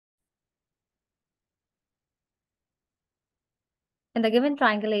In the given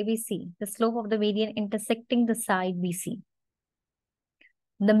triangle ABC, the slope of the median intersecting the side BC.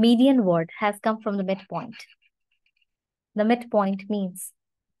 The median word has come from the midpoint. The midpoint means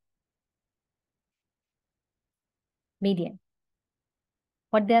median.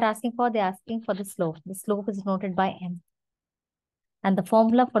 What they're asking for, they're asking for the slope. The slope is denoted by M. And the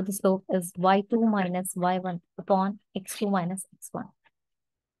formula for the slope is y2 minus y1 upon x2 minus x1.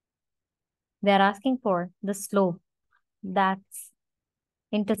 They're asking for the slope that's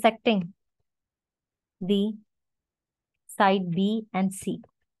intersecting the side B and C.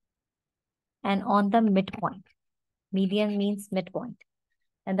 And on the midpoint. Median means midpoint.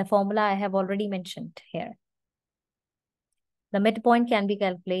 And the formula I have already mentioned here. The midpoint can be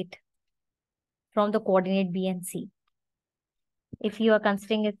calculated from the coordinate B and C. If you are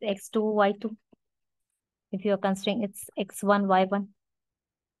considering it's x2, y2, if you are considering it's x1, y1,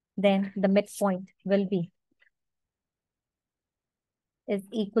 then the midpoint will be is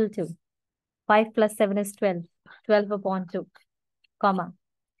equal to 5 plus 7 is 12, 12 upon 2, comma,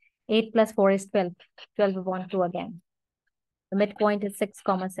 8 plus 4 is 12, 12 upon 2 again. The midpoint is 6,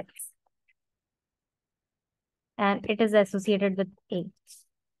 comma 6. And it is associated with A.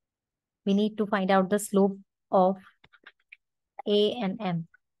 We need to find out the slope of A and M.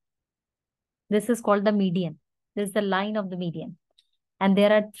 This is called the median. This is the line of the median. And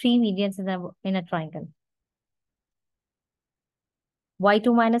there are 3 medians in a triangle.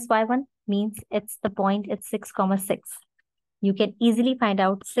 y2 minus y1 means it's the point, it's 6, comma 6. You can easily find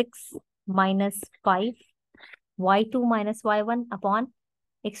out 6 minus 5, y2 minus y1 upon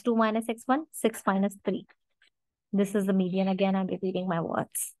x2 minus x1, 6 minus 3. This is the median. Again, I'm repeating my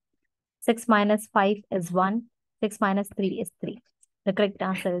words. 6 minus 5 is 1, 6 minus 3 is 3. The correct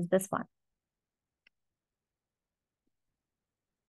answer is this one.